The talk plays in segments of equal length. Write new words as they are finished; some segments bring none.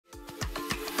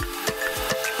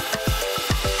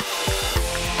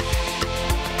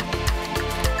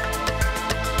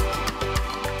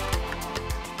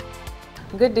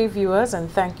good day, viewers, and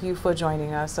thank you for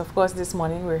joining us. Of course, this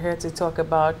morning we're here to talk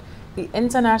about the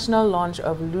international launch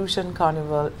of Lucian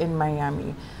Carnival in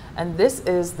Miami. And this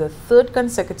is the third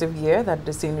consecutive year that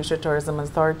the Saint Lucia Tourism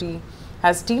Authority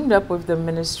has teamed up with the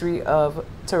Ministry of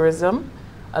Tourism,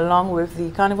 along with the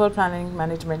Carnival Planning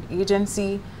Management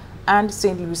Agency and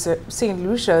Saint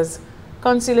Lucia's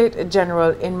Consulate General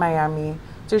in Miami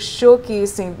to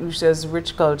showcase Saint Lucia's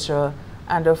rich culture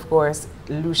and, of course,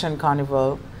 Lucian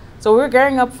Carnival. So we're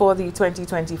gearing up for the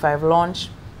 2025 launch,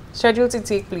 scheduled to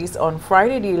take place on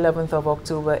Friday the 11th of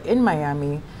October in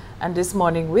Miami. And this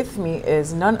morning with me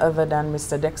is none other than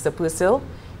Mr. Dexter Purcell.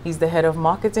 He's the head of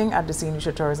marketing at the Saint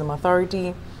Lucia Tourism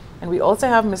Authority. And we also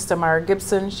have Mr. Mara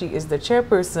Gibson. She is the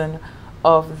chairperson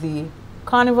of the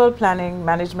Carnival Planning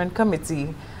Management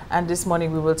Committee. And this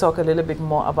morning we will talk a little bit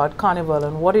more about Carnival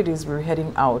and what it is we're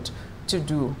heading out to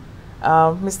do.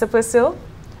 Mr. Purcell,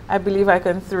 I believe I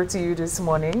can throw to you this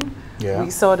morning. Yeah. We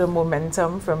saw the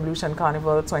momentum from Lucian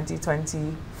Carnival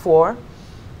 2024,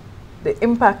 the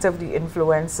impact of the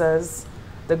influencers,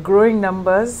 the growing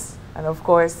numbers, and of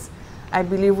course, I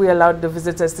believe we allowed the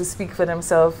visitors to speak for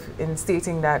themselves in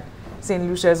stating that St.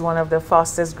 Lucia is one of the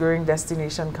fastest growing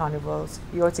destination carnivals.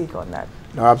 Your take on that?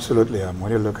 No, absolutely.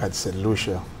 When you look at St.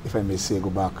 Lucia, if I may say, go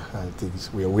back,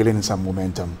 things we are wheeling some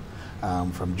momentum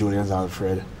from Julian's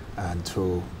Alfred and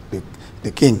to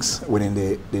the Kings winning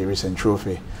the recent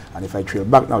trophy. And if I trail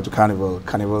back now to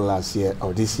Carnival last year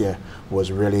or this year was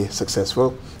really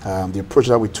successful. The approach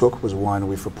that we took was one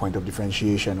with a point of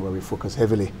differentiation where we focus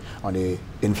heavily on the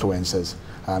influencers.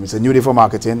 It's a new day for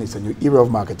marketing, it's a new era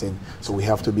of marketing, so we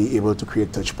have to be able to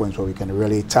create touch points where we can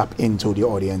really tap into the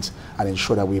audience and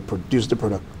ensure that we produce the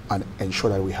product and ensure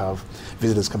that we have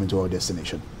visitors coming to our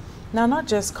destination. Now, not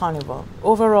just Carnival,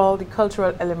 overall the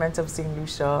cultural element of St.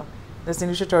 Lucia, the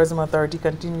Saint Lucia Tourism Authority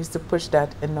continues to push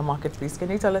that in the marketplace. Can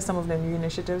you tell us some of the new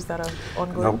initiatives that are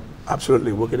ongoing? No,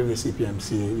 absolutely. Working with the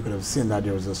CPMC, you could have seen that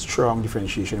there was a strong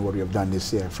differentiation in what we have done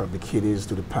this year, from the kiddies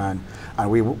to the pan.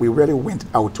 And we really went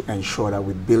out to ensure that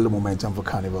we build the momentum for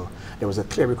Carnival. There was a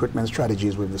clear recruitment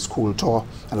strategies with the school tour,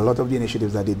 and a lot of the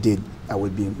initiatives that they did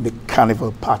will make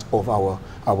Carnival part of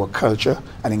our culture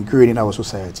and ingrained in our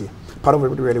society. Part of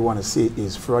what we really want to see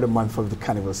is throughout the month of the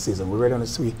Carnival season, we really want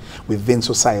to see within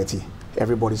society,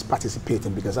 everybody's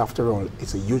participating, because after all,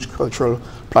 it's a huge cultural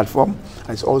platform and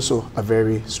it's also a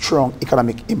very strong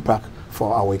economic impact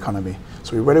for our economy.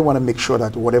 So we really want to make sure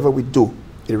that whatever we do,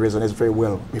 it resonates very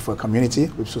well with our community,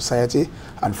 with society,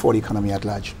 and for the economy at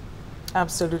large.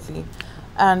 Absolutely.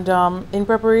 And in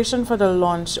preparation for the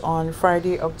launch on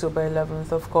Friday, October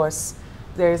 11th, of course,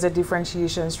 there is a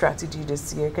differentiation strategy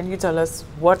this year. Can you tell us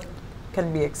what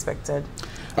can be expected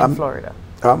in Florida?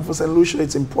 For St. Lucia,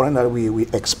 it's important that we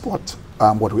export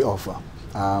what we offer.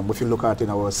 If you look at in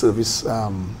our service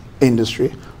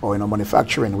industry or in our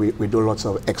manufacturing, we do lots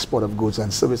of export of goods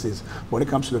and services. When it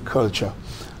comes to the culture,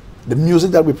 the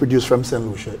music that we produce from St.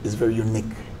 Lucia is very unique.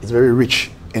 It's very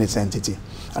rich in its entity.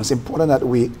 And it's important that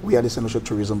we at the Saint Lucia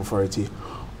Tourism Authority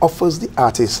offers the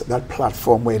artists that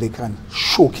platform where they can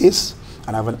showcase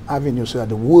and have an avenue so that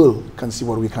the world can see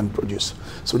what we can produce.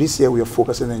 So this year we are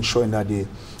focusing on ensuring that the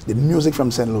music from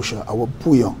St. Lucia, our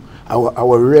bouillon,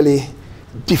 our really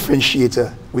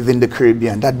differentiator within the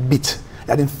Caribbean, that beat,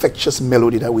 that infectious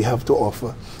melody that we have to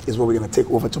offer is what we're going to take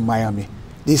over to Miami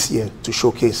this year to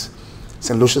showcase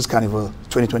St. Lucia's Carnival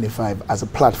 2025 as a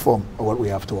platform of what we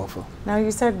have to offer. Now you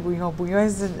said bouillon. Bouillon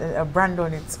is a brand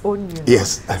on its own, you know.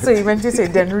 Yes. So you meant to say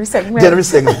Dennery segment. Dennery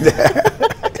segment.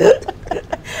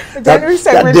 The Dennery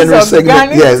segment that is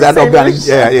organic. Yes, that organic.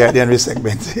 Yeah, Dennery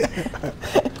segment.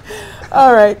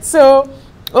 All right. So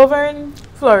over in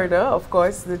Florida, of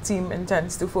course, the team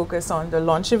intends to focus on the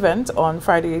launch event on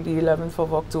Friday, the 11th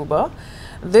of October.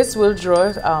 This will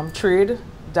draw trade,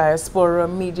 diaspora,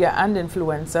 media, and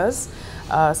influencers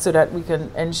so that we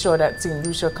can ensure that St.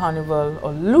 Lucia Carnival,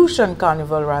 or Lucian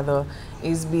Carnival rather,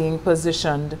 is being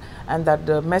positioned and that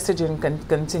the messaging can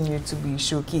continue to be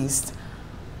showcased.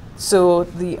 So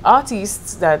the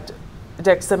artists that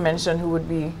Dexter mentioned who would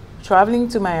be traveling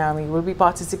to Miami will be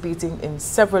participating in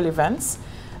several events,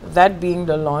 that being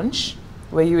the launch,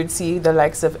 where you would see the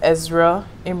likes of Ezra,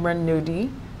 Imran Nudi,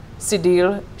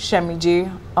 Sidil, Shemi J,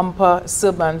 Umpa,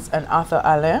 Sirbans, and Arthur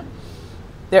Alain.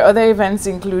 There are other events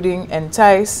including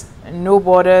Entice, No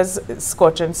Borders,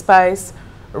 Scotch and Spice,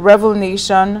 Revel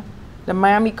Nation, the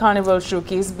Miami Carnival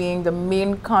Showcase being the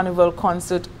main carnival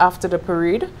concert after the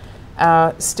parade,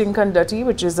 Stink and Dirty,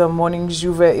 which is a morning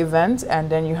Juve event, and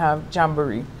then you have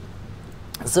Jamboree.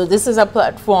 So this is a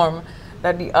platform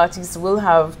that the artists will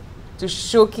have to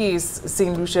showcase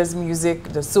St. Lucia's music,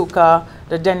 the soca,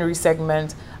 the Dennery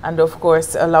segment, and of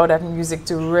course allow that music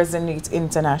to resonate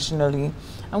internationally.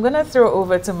 I'm going to throw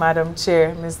over to Madam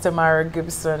Chair, Ms. Tamara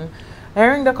Gibson.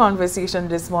 Hearing the conversation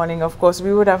this morning, of course,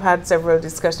 we would have had several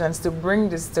discussions to bring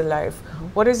this to life.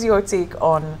 What is your take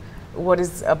on what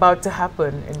is about to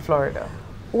happen in Florida?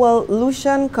 Well,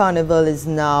 Lucian Carnival is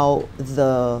now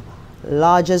the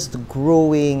largest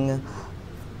growing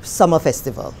summer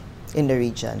festival in the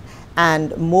region,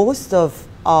 and most of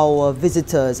our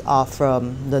visitors are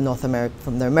from the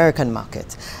American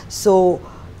market. So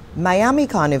Miami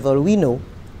Carnival, we know,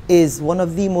 is one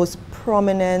of the most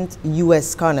prominent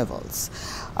US carnivals,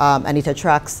 and it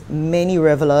attracts many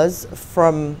revelers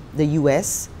from the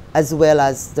US as well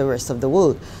as the rest of the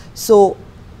world. So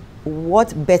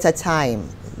what better time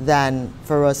than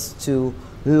for us to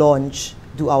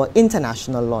do our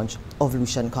international launch of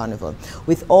Lucian Carnival.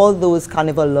 With all those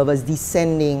carnival lovers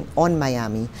descending on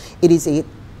Miami, it is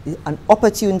an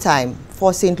opportune time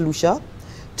for St. Lucia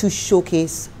to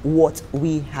showcase what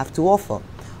we have to offer.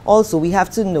 Also, we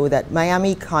have to know that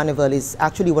Miami Carnival is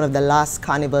actually one of the last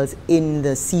carnivals in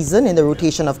the season, in the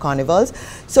rotation of carnivals.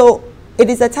 So it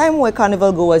is a time where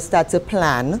carnival goers start to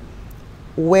plan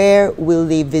where will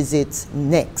they visit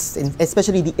next,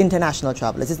 especially the international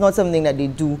travelers. It's not something that they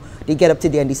get up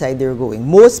today and decide they're going.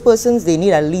 Most persons, they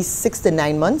need at least 6 to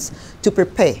 9 months to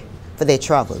prepare for their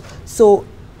travel. So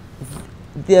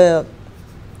with the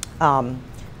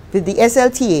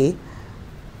SLTA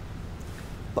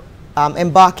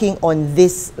embarking on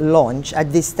this launch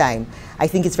at this time, I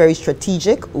think it's very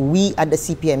strategic. We at the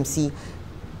CPMC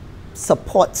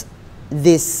support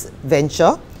this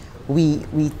venture. We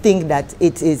think that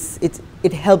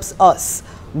it helps us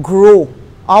grow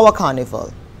our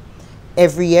carnival.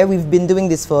 Every year we've been doing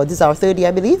this this is our 3rd year,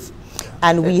 I believe,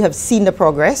 and we have seen the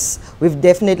progress. We've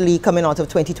definitely, coming out of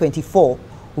 2024,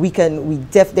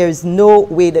 there is no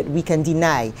way that we can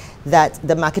deny that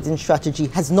the marketing strategy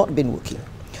has not been working.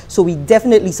 So we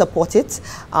definitely support it.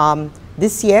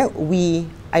 This year,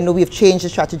 I know we've changed the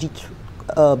strategy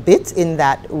a bit in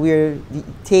that we're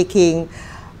taking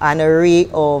an array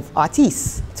of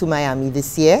artists to Miami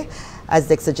this year, as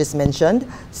Dexter just mentioned.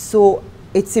 So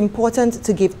it's important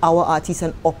to give our artists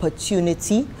an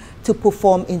opportunity to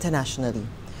perform internationally,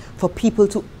 for people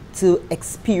to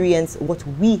experience what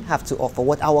we have to offer,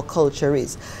 what our culture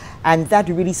is. And that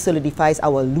really solidifies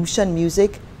our Lucian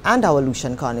music and our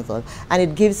Lucian Carnival. And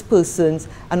it gives persons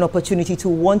an opportunity to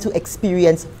want to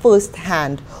experience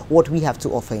firsthand what we have to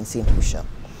offer in St. Lucia.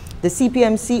 The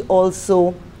CPMC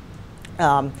also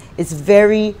is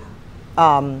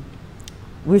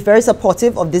we're very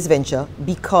supportive of this venture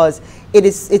because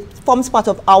it forms part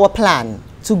of our plan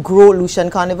to grow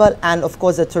Lucian Carnival and of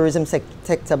course the tourism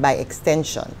sector by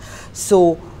extension.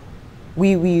 So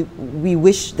we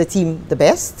wish the team the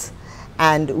best,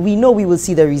 and we know we will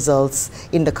see the results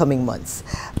in the coming months.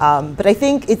 But I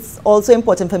think it's also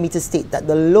important for me to state that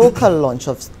the local launch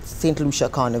of Saint Lucia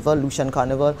Carnival, Lucian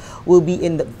Carnival, will be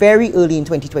very early in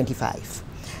 2025.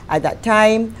 At that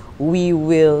time, we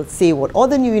will say what all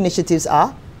the new initiatives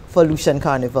are for Lucian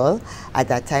Carnival at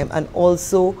that time, and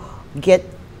also get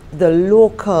the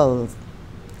locals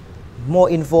more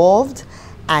involved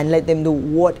and let them know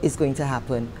what is going to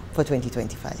happen for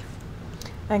 2025.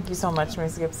 Thank you so much,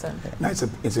 Ms. Gibson. No,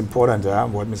 it's important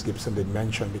what Ms. Gibson did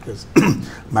mention, because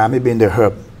Miami being the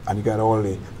hub, and you got all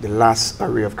the last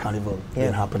array of carnival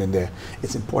being happening there.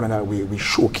 It's important that we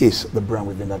showcase the brand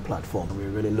within that platform. We're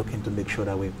really looking to make sure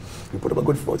that we put up a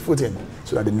good foot in,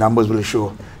 so that the numbers will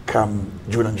show come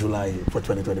June and July for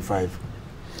 2025.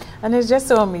 And it's just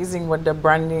so amazing what the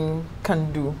branding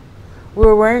can do. We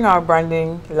were wearing our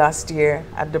branding last year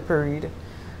at the parade,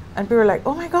 and people were like,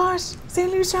 oh my gosh,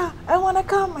 St. Lucia, I want to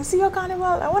come. I see your carnival.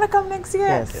 I want to come next year.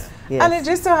 Yes. Yes. And it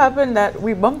just so happened that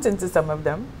we bumped into some of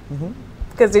them.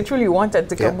 Because they truly wanted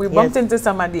to come. We bumped into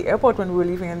some at the airport when we were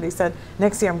leaving, and they said,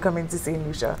 next year I'm coming to St.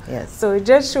 Lucia. Yes. So it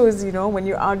just shows, you know, when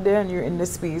you're out there and you're in the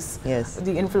space, yes,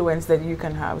 the influence that you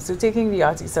can have. So taking the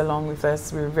artists along with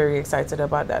us, we're very excited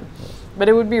about that. But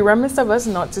it would be remiss of us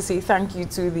not to say thank you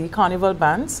to the carnival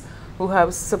bands who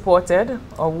have supported,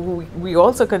 or who we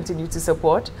also continue to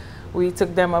support. We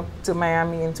took them up to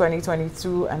Miami in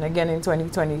 2022 and again in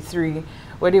 2023,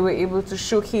 where they were able to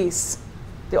showcase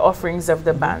the offerings of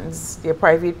the bands, their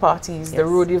private parties, the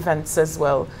road events as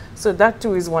well. So that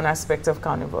too is one aspect of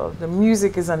Carnival. The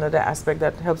music is another aspect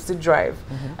that helps to drive.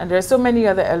 And there are so many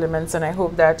other elements, and I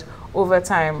hope that over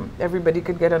time everybody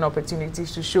could get an opportunity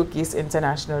to showcase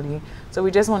internationally. So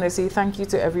we just want to say thank you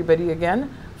to everybody again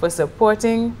for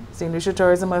supporting Saint Lucia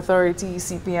Tourism Authority,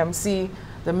 CPMC,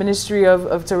 the Ministry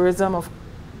of Tourism.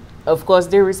 Of course,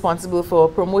 they're responsible for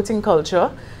promoting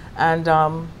culture And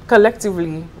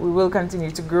collectively, we will continue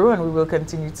to grow and we will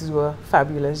continue to do a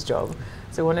fabulous job.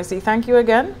 So I want to say thank you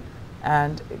again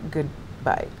and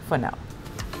goodbye for now.